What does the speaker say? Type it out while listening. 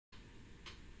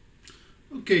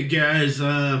Okay, guys,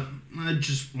 I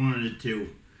just wanted to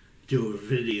do a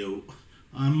video.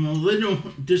 I'm a little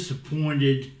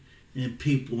disappointed in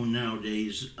people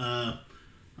nowadays.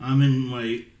 I'm in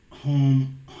my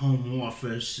home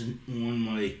office and on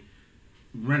my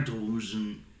rentals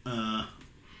in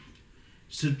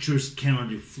Citrus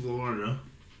County, Florida.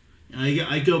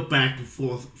 I go back and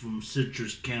forth from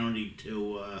Citrus County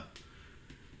to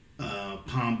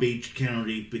Palm Beach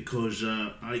County because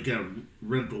I got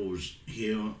rentals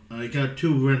here. I got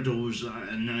two rentals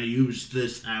and I use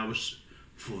this house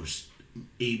for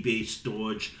eBay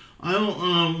storage.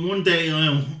 One day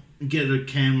I'll get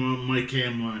my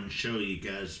camera and show you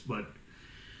guys. But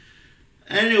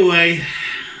anyway,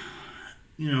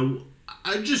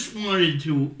 I just wanted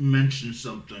to mention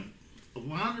something. A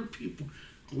lot of people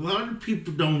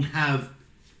don't have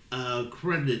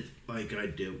credit like I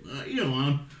do.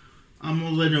 I'm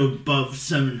a little above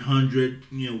 700,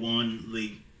 on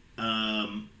the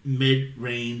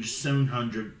mid-range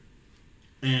 700,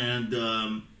 and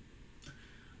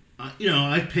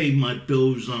I pay my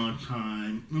bills on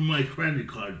time, my credit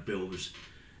card bills,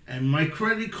 and my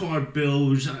credit card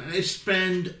bills I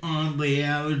spend on the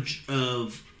average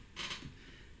of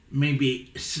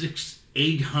maybe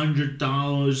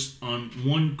 $800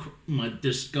 on my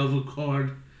Discover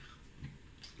card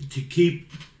to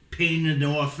keep paying it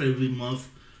off every month,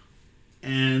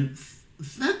 and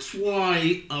that's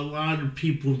why a lot of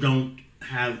people don't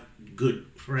have good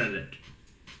credit.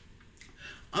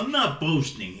 I'm not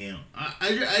boasting here.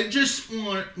 I just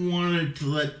wanted to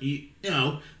let you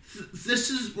know. This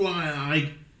is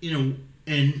why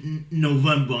in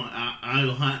November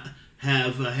I'll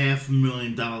have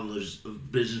 $500,000 of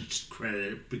business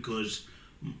credit because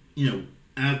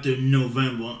after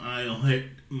November I'll hit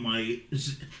my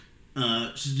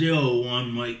zero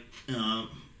on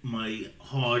my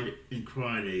hard and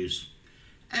cry days.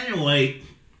 Anyway,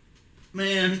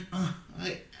 man,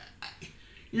 I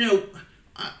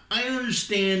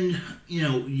understand.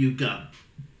 You got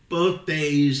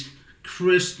birthdays,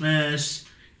 Christmas,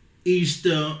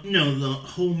 Easter. The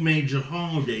whole major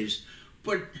holidays.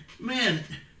 But man,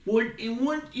 wouldn't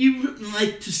you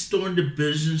like to start a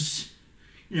business,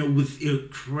 with your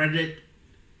credit,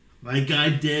 like I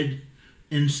did?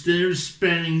 Instead of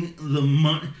spending the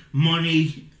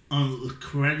money on the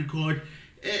credit card,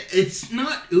 it's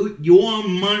not your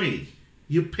money.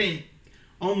 You're paying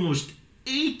almost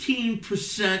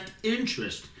 18%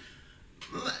 interest.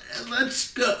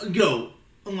 Let's go.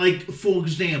 Like, for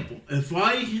example, if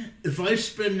I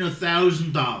spend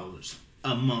 $1,000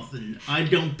 a month and I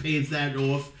don't pay that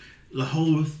off, the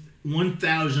whole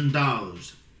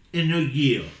 $1,000 in a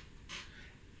year,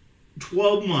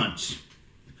 12 months,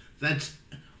 that's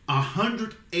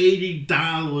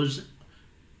 $180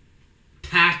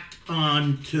 tacked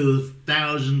on to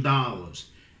 $1,000.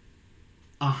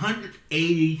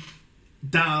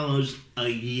 $180 a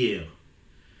year.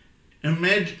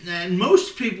 Imagine, and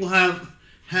most people have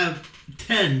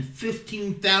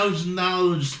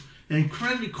 $10,000-$15,000 in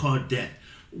credit card debt.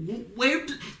 Where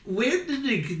did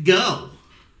it go?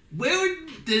 Where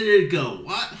did it go?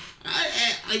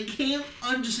 I can't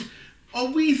understand. Are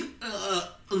we?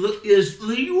 Is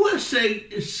the USA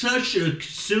such a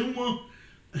consumer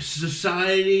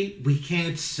society? We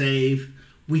can't save.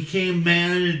 We can't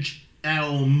manage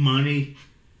our money.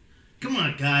 Come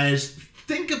on, guys.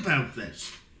 Think about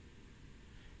this.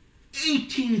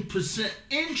 18%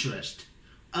 interest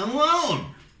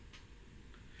alone.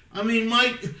 I mean,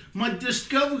 my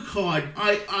Discover card,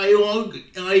 I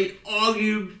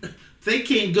argued they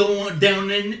can't go on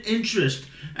down in interest.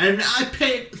 And I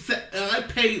pay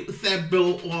that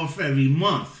bill off every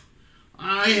month.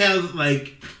 I have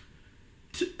like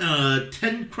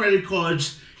 10 credit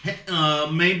cards.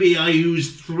 Maybe I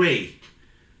use three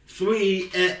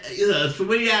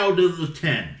out of the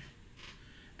 10,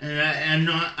 and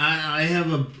I have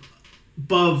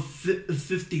above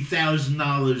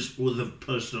 $50,000 worth of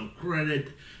personal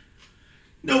credit.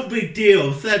 No big deal.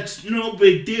 That's no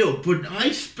big deal. But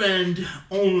I spend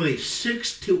only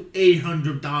 $600 to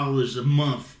 $800 a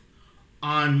month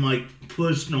on my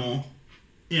personal,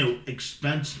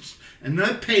 expenses, and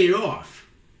I pay it off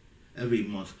every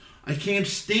month. I can't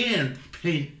stand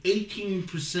paying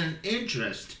 18%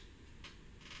 interest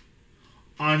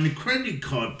on the credit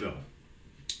card bill.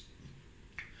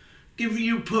 Give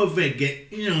you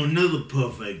another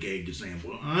perfect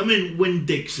example. I'm in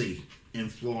Winn-Dixie in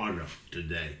Florida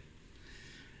today,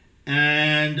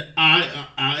 and I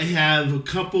have a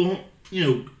couple,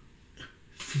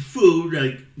 food.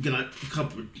 I got a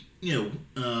couple,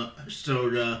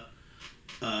 soda,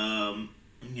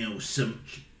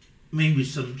 maybe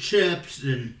some chips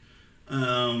and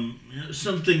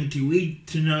something to eat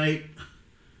tonight.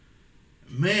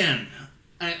 Man,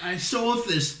 I saw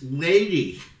this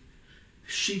lady.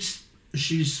 She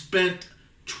spent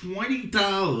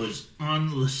 $20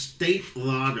 on the state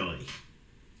lottery.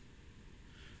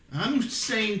 I'm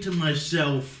saying to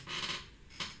myself,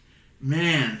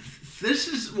 man, this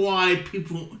is why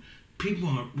people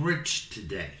are rich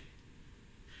today.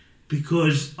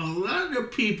 Because a lot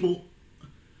of people,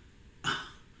 I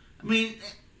mean,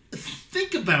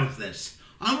 think about this.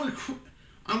 I'm a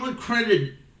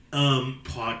credit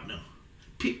partner.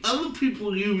 Other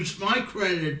people use my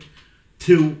credit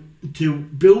to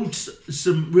build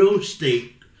some real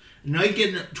estate, and I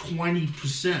get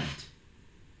 20%.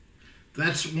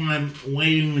 That's why I'm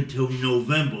waiting until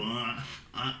November.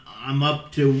 I'm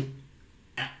up to,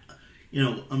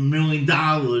 $1 million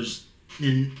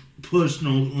in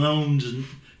personal loans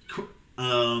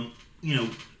and,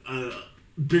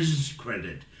 business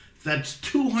credit. That's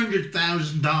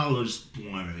 $200,000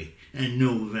 for me in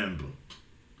November.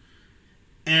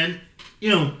 And,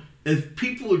 if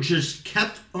people just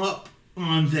kept up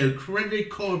on their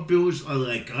credit card bills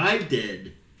like I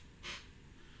did,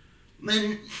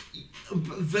 then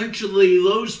eventually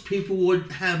those people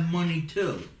would have money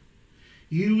too.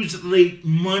 Use the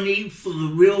money for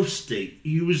the real estate.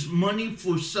 Use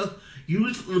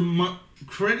the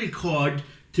credit card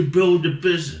to build a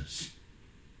business.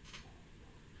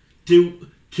 To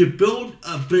build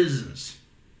a business.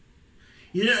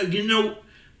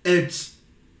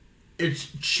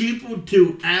 It's cheaper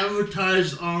to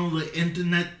advertise on the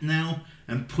internet now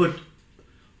and put,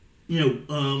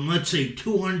 let's say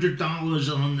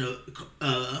 $200 on the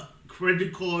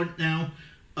credit card now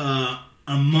a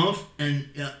month, and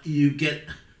you get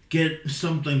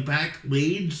something back,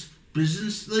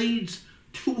 business leads,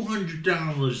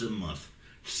 $200 a month.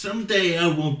 Someday I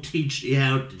will teach you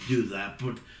how to do that,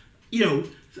 but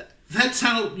that's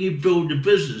how you build a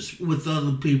business, with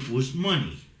other people's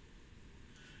money.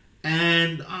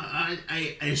 And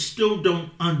I still don't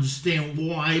understand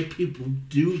why people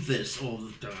do this all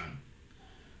the time.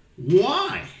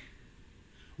 Why?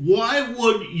 Why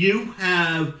would you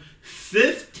have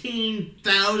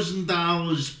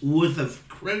 $15,000 worth of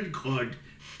credit card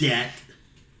debt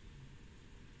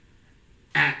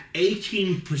at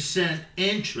 18%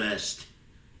 interest,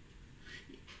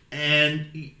 and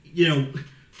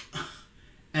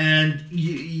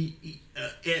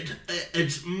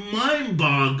it's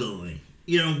mind-boggling.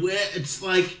 Where it's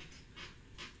like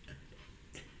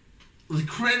the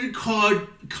credit card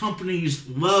companies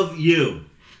love you.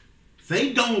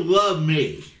 They don't love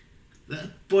me,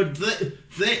 but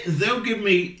they'll give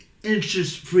me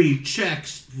interest-free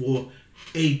checks for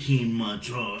 18 months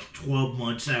or 12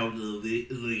 months out of the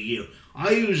year. I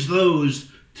use those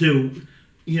to,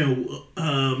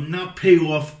 not pay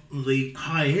off the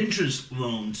high interest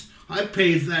loans. I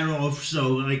pay that off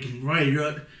so I can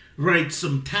write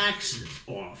some taxes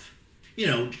off.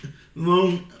 You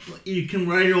can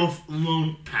write off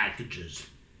loan packages.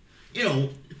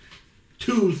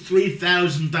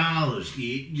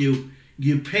 $2,000-$3,000.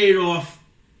 You pay it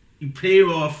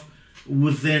off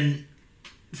within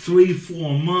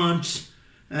 3-4 months,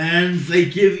 and they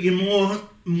give you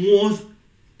more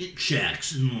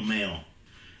checks in the mail.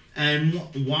 And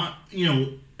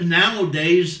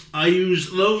nowadays I use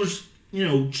those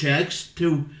checks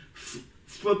to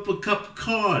flip a couple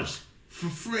cars for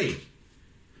free,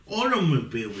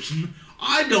 automobiles, and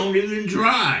I don't even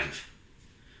drive.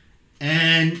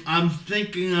 And I'm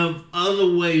thinking of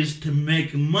other ways to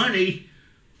make money.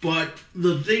 But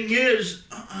the thing is,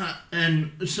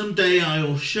 and someday I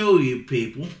will show you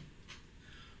people,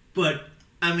 but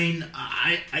I mean,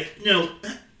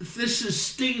 this is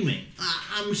steaming.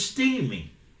 I'm steaming.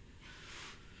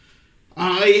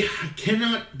 I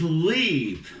cannot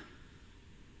believe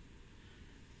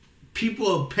people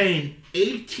are paying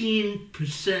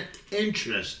 18%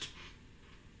 interest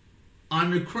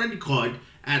on a credit card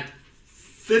at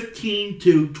 $15,000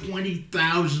 to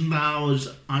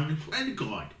 $20,000 on the credit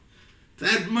card.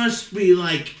 That must be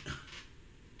like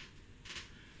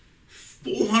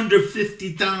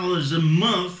 $450 a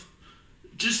month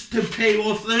just to pay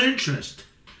off the interest.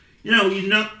 You're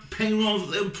not paying off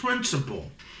the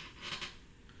principal.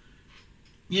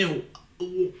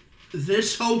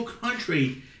 This whole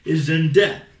country is in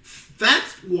debt.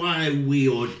 That's why we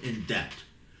are in debt.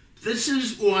 This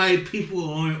is why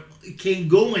people can't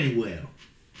go anywhere.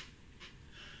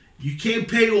 You can't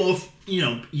pay off,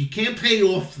 you can't pay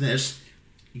off this.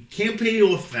 You can't pay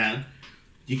off that.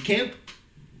 You can't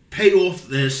pay off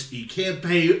this. You can't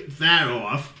pay that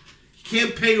off. You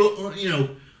can't pay,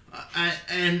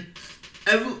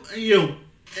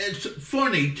 it's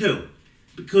funny too,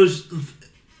 because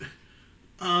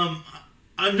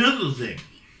another thing,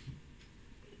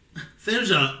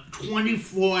 there's a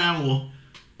 24-hour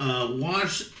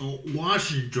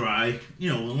wash and dry, a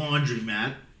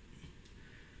laundromat,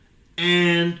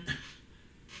 and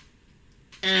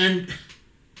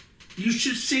you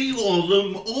should see all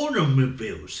them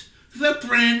automobiles. They're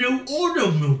brand new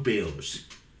automobiles,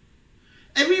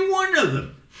 every one of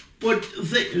them. But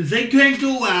they can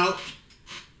go out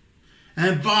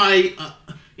and buy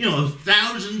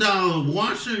 $1,000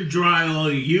 washer and dryer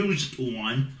or used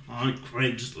one on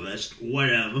Craigslist,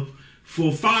 whatever,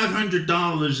 for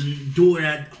 $500 and do it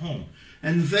at home.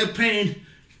 And they're paying,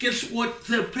 guess what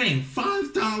they're paying?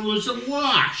 $5 a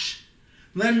wash.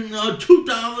 Then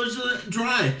 $2 a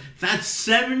dry. That's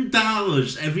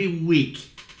 $7 every week.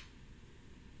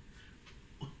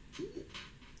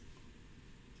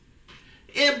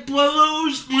 It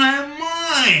blows my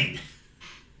mind.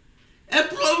 It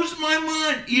blows my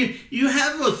mind. You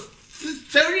have a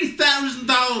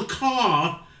 $30,000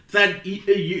 car that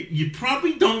you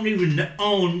probably don't even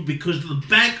own because the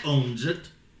bank owns it.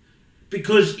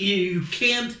 Because you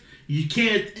have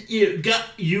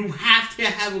to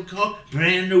have a car,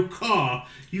 brand new car.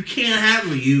 You can't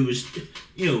have a used,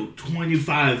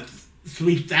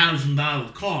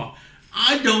 $3,000 car.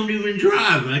 I don't even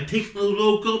drive. I take the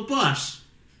local bus.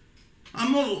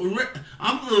 I'm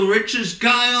the richest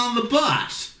guy on the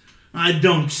bus. I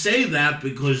don't say that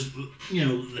because,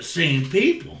 the same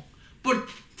people. But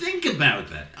think about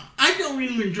that. I don't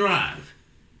even drive.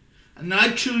 And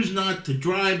I choose not to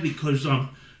drive because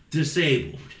I'm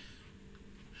disabled.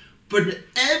 But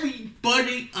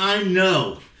everybody I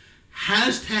know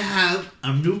has to have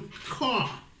a new car.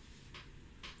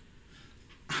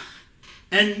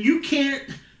 And you can't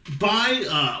buy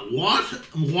a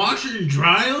washer and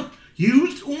dryer,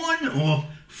 used one, or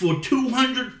for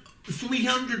 $200,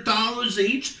 $300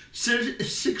 each,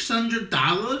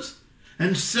 $600,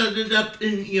 and set it up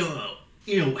in your,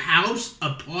 house,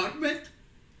 apartment.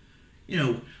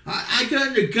 I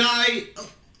got a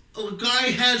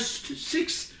guy has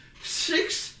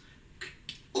six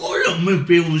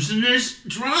automobiles in his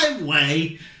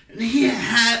driveway, and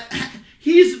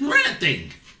he's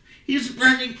renting. He's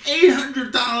renting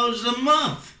 $800 a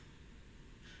month.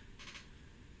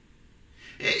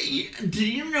 Do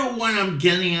you know what I'm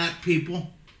getting at, people?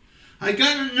 I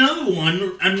got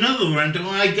another rental.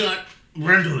 I got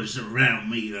rentals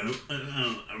around me,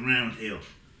 around here.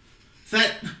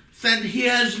 That he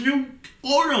has a new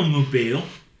automobile,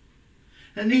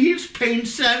 and he's paying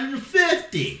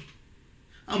 $750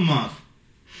 a month.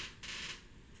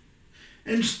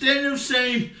 Instead of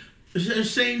saying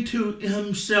to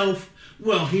himself,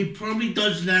 well, he probably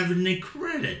doesn't have any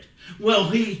credit.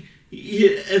 Well, if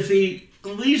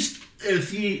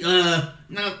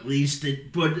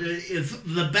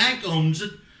the bank owns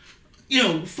it,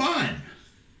 fine.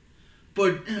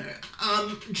 But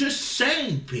I'm just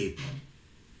saying, people,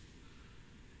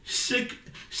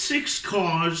 six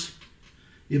cars,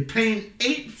 you're paying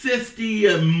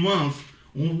 $850 a month,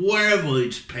 or whatever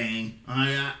he's paying.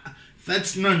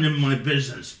 That's none of my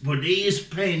business, but he is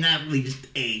paying at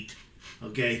least $8,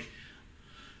 okay?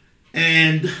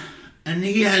 And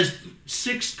he has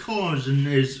 6 cars in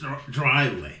his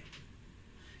driveway.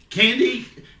 Can't he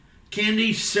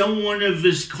sell one of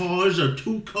his cars, or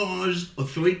 2 cars, or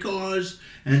 3 cars,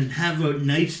 and have a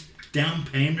nice down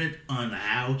payment on a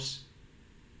house?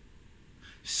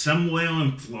 Somewhere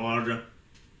in Florida.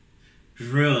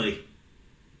 Really.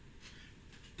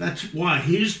 That's why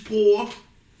he's poor.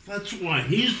 One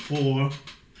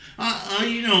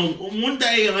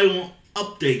day I will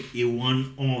update you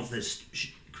on all this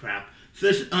crap.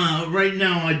 Right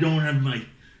now I don't have my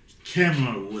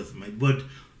camera with me, but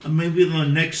maybe the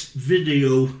next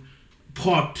video,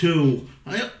 part 2,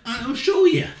 I'll show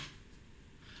you.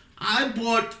 I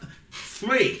bought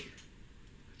 3,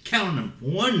 count them,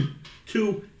 1,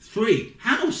 2, 3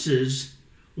 houses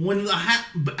when the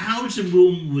housing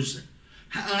boom was,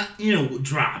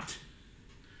 dropped.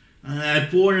 I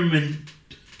bought them in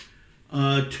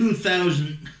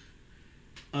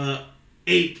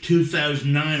 2008,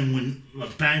 2009 when the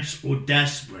banks were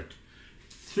desperate.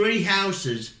 3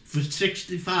 houses for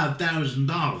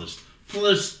 $65,000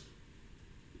 plus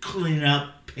clean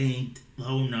up, paint, the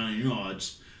whole 9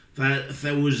 yards.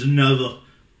 That was another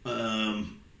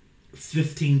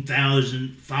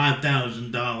 $15,000,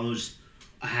 $5,000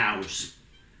 a house.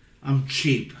 I'm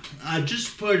cheap. I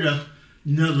just put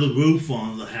another roof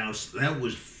on the house. That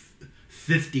was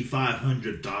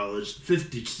 $5,500,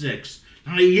 $56.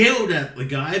 I yelled at the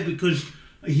guy because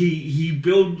he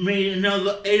billed me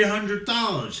another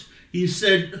 $800. He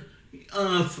said,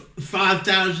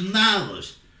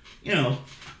 $5,000. You know,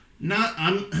 not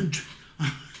I'm.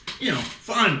 You know,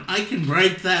 fine. I can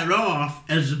write that off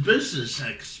as a business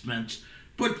expense,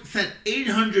 but that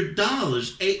 $800,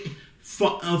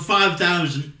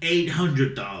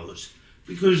 $5,800,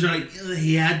 because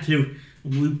he had to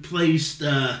replace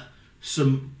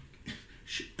some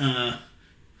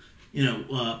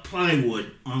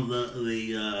plywood on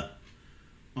the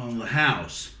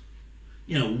house.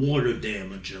 You know, water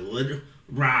damage, a little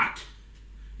rot.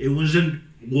 It wasn't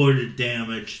water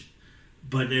damage,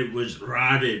 but it was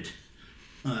rotted.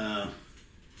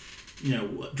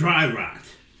 Dry rot.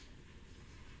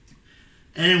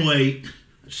 Anyway,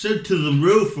 I said to the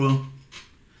roofer,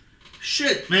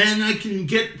 "Shit, man, I can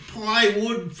get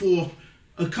plywood for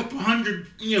a couple hundred,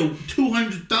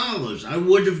 $200. I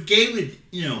would have gave it,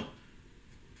 you know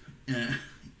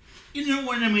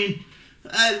what I mean?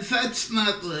 That's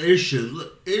not the issue.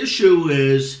 The issue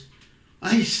is,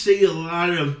 I see a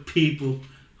lot of people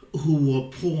who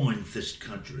are poor in this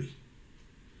country.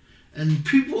 And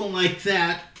people like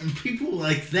that,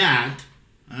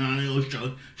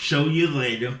 I'll show you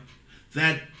later,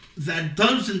 that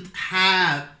doesn't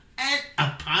have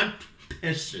a pot to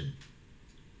piss in.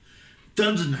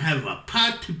 Doesn't have a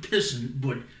pot to piss in,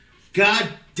 but god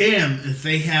damn if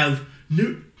they have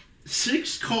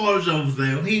 6 cars over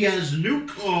there. He has a new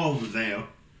car over there.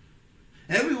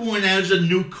 Everyone has a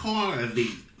new car every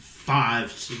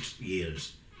 5-6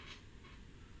 years.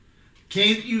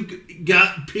 Can't you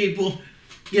got people,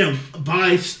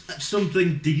 buy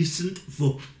something decent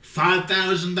for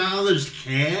 $5,000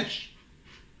 cash?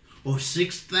 Or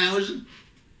 $6,000?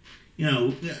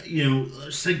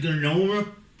 Second owner?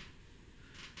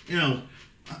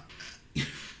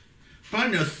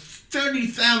 Buying a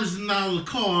 $30,000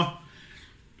 car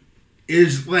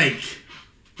is like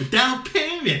a down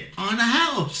payment on a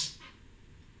house.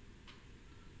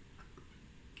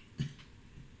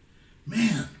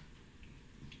 Man.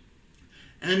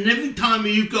 And every time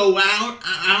you go out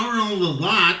on the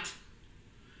lot,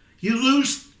 you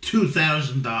lose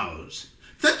 $2,000.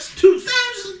 That's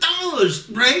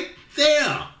 $2,000 right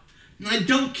there. And I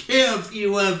don't care if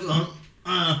you have a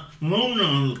loan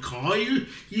on the car. You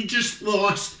just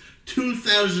lost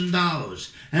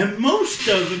 $2,000. And most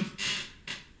of them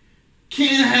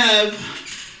can't have,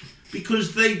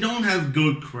 because they don't have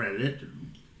good credit,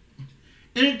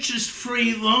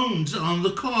 interest-free loans on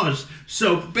the cars.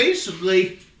 So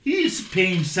basically, he's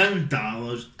paying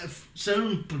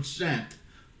 $7%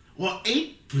 or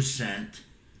 8%.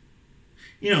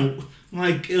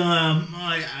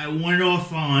 I went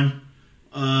off on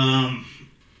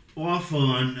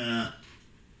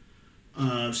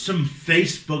some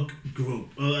Facebook group,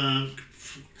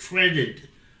 credit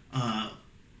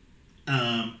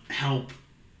help.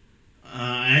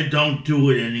 I don't do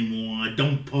it anymore. I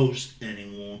don't post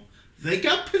anymore. They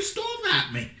got pissed off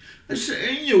at me. I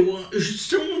said,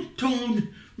 someone told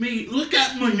me, look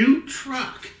at my new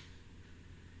truck.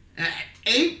 At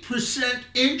 8%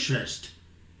 interest.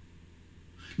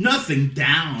 Nothing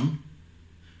down,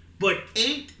 but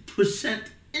 8%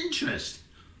 interest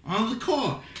on the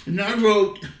car. And I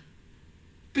wrote,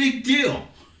 big deal.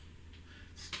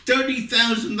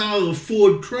 $30,000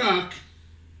 Ford truck.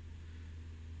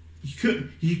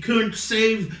 You couldn't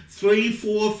save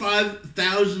 $3,000,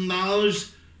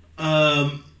 $4,000,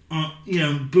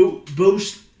 $5,000.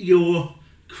 Boost your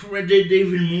credit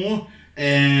even more,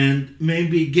 and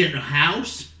maybe get a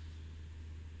house.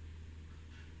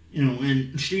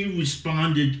 And she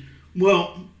responded,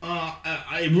 "Well,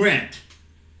 I rent."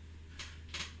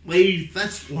 Lady,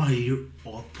 that's why you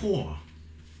are poor.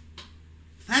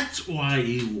 That's why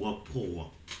you are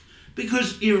poor,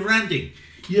 because you're renting.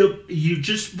 You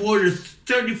just bought a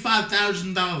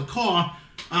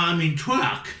 $35,000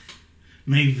 truck,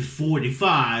 maybe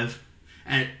 45,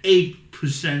 at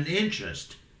 8%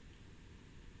 interest.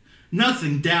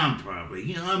 Nothing down,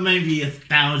 probably. Maybe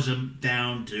 1,000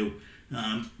 down to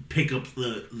pick up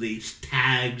these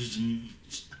tags and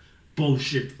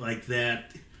bullshit like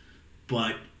that.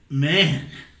 But man,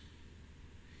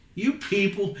 you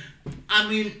people,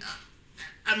 am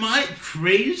I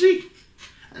crazy?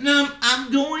 No,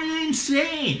 I'm going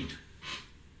insane.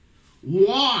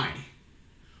 Why?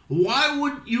 Why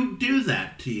would you do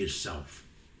that to yourself?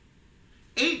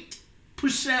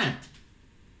 8%.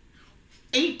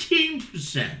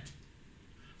 18%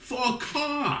 for a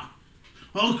car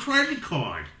or a credit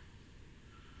card.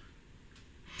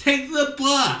 Take the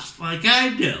bus like I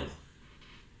do.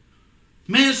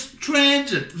 Mass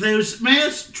transit. There's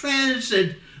mass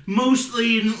transit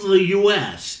mostly in the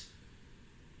U.S.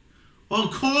 Or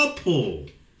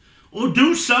carpool. Or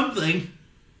do something.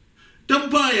 Don't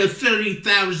buy a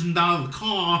 $30,000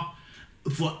 car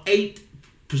for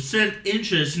 8%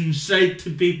 interest and say to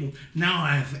people, now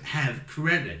I have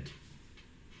credit.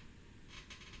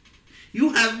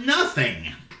 You have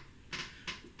nothing.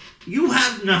 You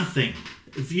have nothing.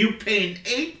 If you're paying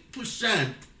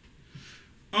 8%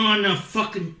 on a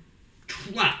fucking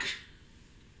truck.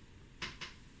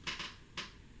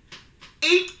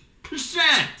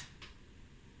 8%.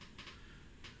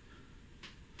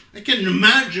 I can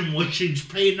imagine what she's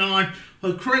paying on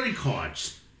her credit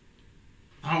cards.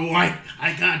 Oh, I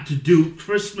got to do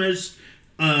Christmas,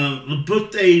 the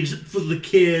birthdays for the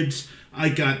kids. I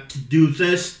got to do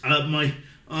this. But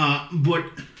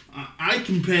I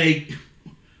can pay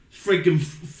freaking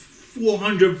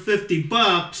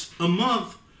 $450 a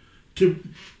month to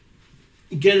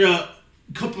get a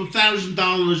couple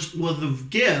 $1,000 worth of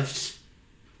gifts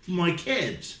for my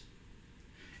kids.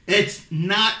 It's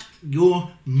not your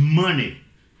money.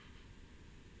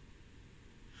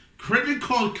 Credit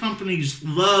card companies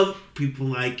love people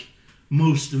like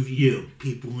most of you,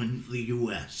 people in the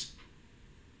U.S.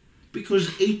 Because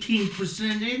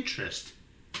 18% interest.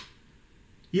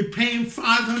 You're paying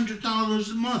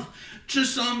 $500 a month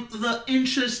just on the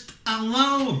interest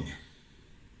alone.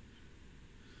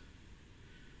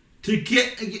 To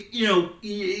get, your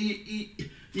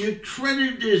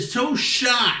credit is so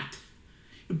shot,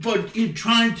 but you're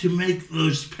trying to make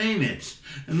those payments.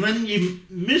 And then you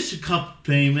miss a couple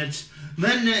payments,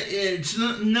 then it's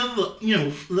another,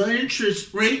 the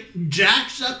interest rate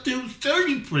jacks up to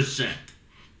 30%.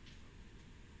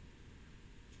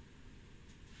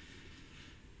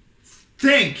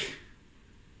 Think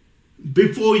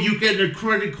before you get a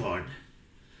credit card.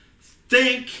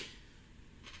 Think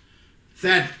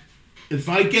that if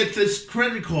I get this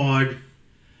credit card,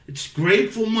 it's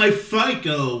great for my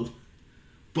FICO,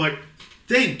 but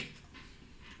think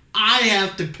I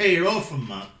have to pay it off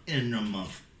in a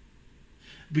month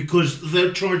because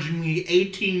they're charging me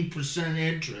 18%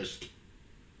 interest.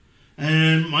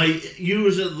 And my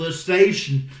use at the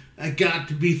station, I got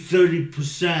to be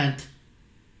 30%.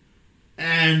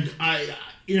 And I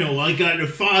got a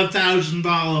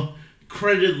 $5,000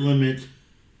 credit limit,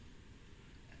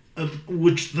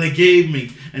 which they gave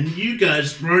me, and you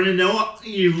guys run it up.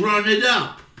 You run it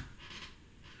up.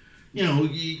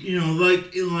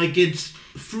 Like it's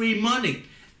free money.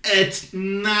 It's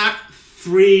not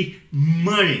free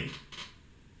money.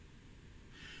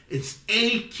 It's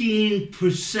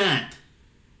 18%.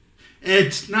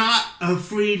 It's not a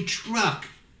free truck.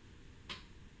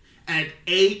 At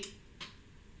 8%.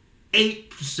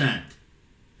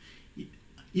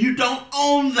 You don't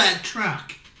own that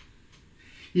truck.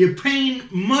 You're paying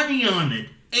money on it.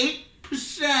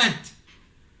 8%.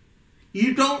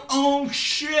 You don't own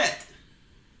shit.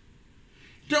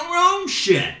 Don't own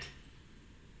shit.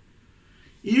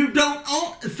 You don't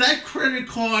own... If that credit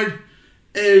card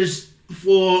is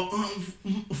for...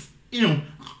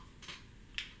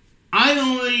 I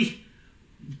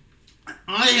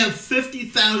have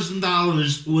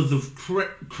 $50,000 worth of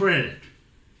credit.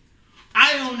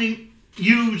 I only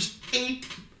use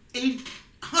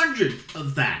 800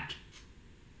 of that.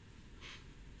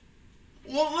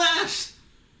 Or less.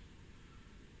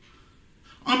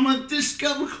 On my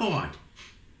Discover card.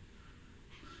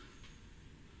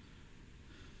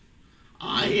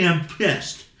 I am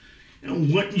pissed.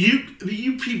 When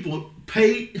you people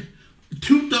pay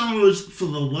 $2 for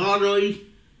the lottery,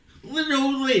 little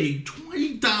old lady,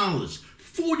 $20,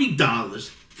 $40,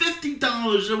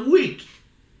 $50 a week.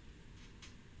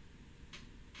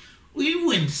 Are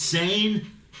you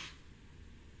insane?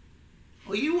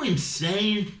 Are you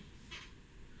insane?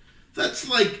 That's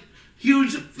like,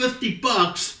 use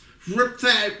 $50, rip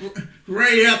that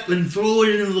right up and throw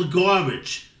it into the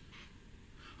garbage.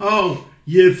 Oh,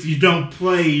 if you don't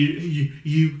play,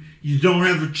 you don't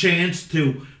have a chance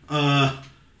to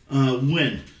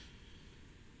win.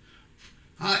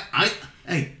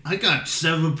 I got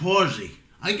cerebral palsy.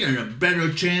 I got a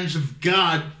better chance of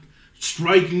God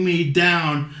striking me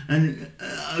down and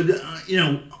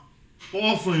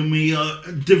offering me a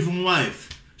different life,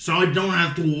 so I don't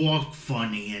have to walk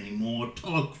funny anymore,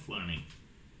 talk funny.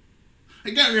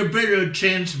 I got a better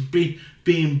chance of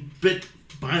being bit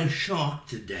by a shark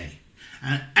today.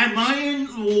 Am I in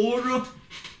the water?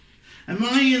 Am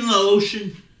I in the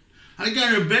ocean? I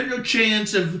got a better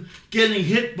chance of getting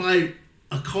hit by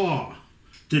a car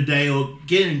today or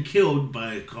getting killed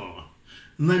by a car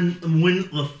than win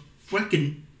the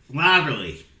freaking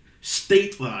lottery,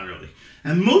 state lottery.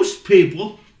 And most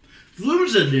people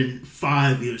lose it in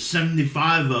 5 years,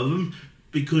 75 of them,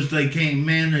 because they can't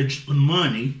manage the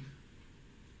money.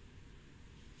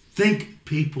 Think,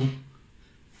 people.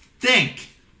 think.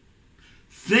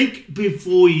 Think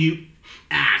before you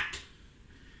act.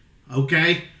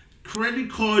 Okay? Credit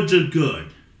cards are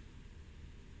good.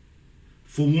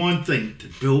 For one thing, to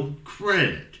build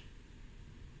credit.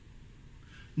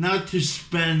 Not to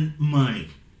spend money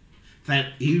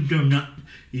that you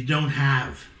don't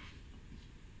have.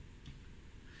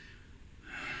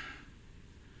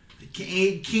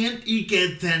 Can't you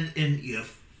get that in your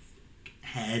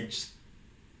heads?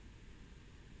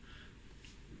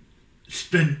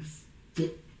 Spend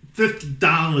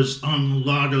 $50 on a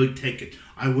lottery ticket.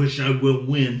 I wish I will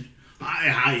win.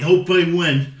 I hope I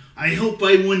win. I hope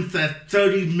I win that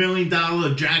 $30 million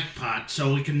jackpot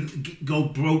so I can go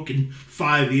broke in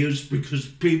 5 years because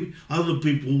other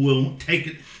people will take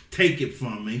it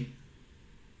from me.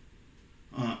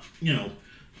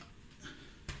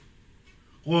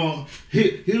 Well,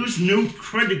 here's a new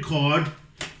credit card.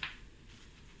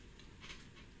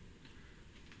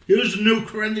 Here's a new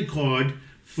credit card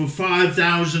for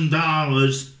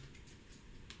 $5,000.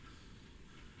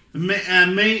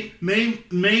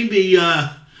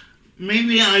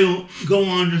 Maybe I'll go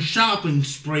on a shopping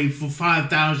spree for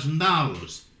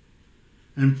 $5,000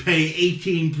 and pay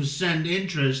 18%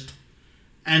 interest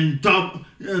and double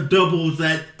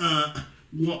that.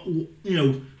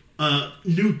 New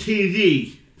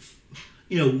TV.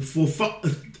 For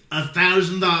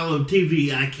 $1,000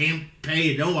 TV, I can't pay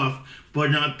it off,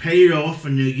 but I pay it off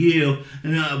in a year,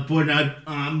 and I'm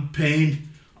paying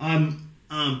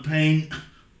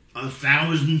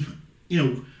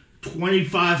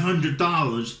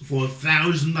 $2,500 for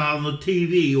 $1,000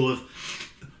 TV, or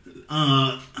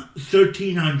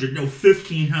 $1,300 or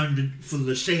 $1,500 for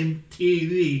the same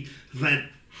TV that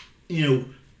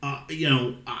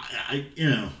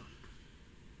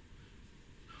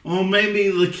or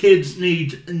maybe the kids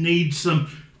need some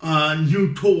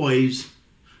new toys,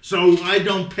 so I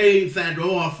don't pay that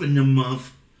off in a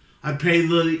month. I pay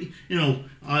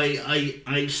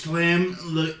I slam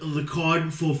the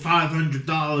card for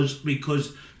 $500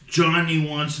 because Johnny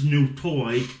wants a new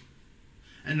toy,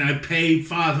 and I pay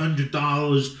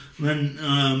 $500, then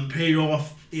paid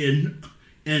off in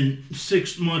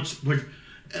 6 months, but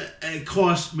it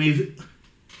cost me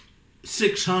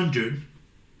 $600.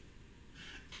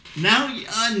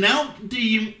 Now do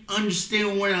you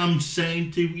understand what I'm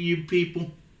saying to you people?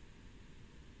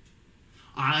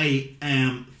 I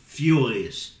am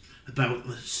furious about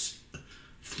this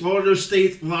Florida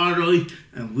State Lottery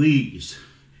and Lee's.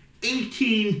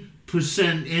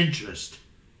 18% interest.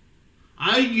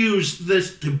 I use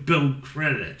this to build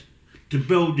credit, to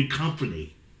build a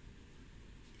company.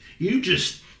 You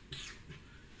just,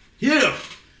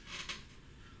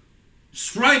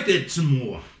 strike it some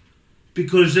more.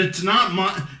 Because it's not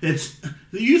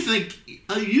you think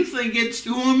it's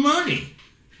your money.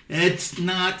 It's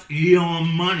not your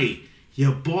money.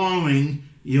 You're borrowing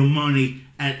your money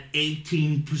at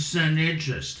 18%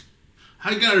 interest.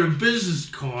 I got a business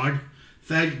card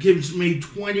that gives me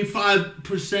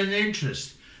 25%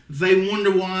 interest. They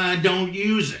wonder why I don't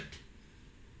use it.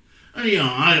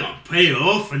 I'll pay it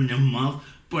off in a month,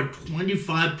 but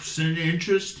 25%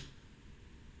 interest?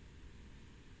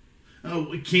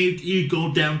 Oh, can't you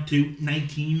go down to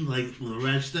 19 like the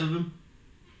rest of them?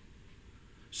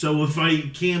 So if I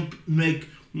can't make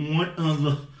one of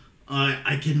the,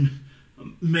 I can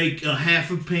make a half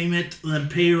a payment, then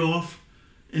pay it off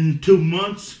in 2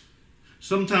 months.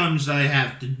 Sometimes I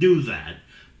have to do that,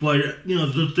 but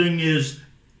the thing is,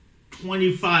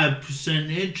 25%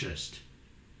 interest.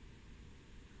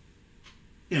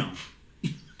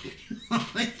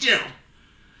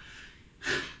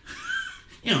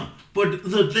 But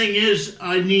the thing is,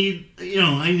 I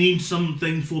need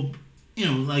something for,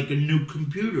 like a new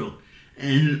computer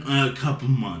in a couple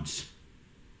months.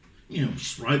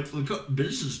 Swipe the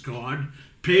business card,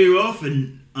 pay it off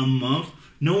in a month,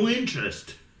 no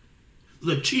interest.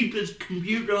 The cheapest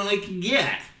computer I can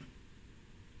get.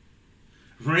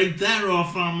 Write that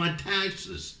off on my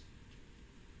taxes.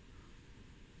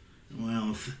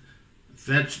 Well,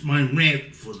 that's my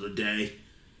rant for the day.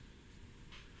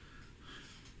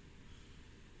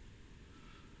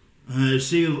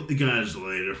 See you guys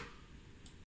later.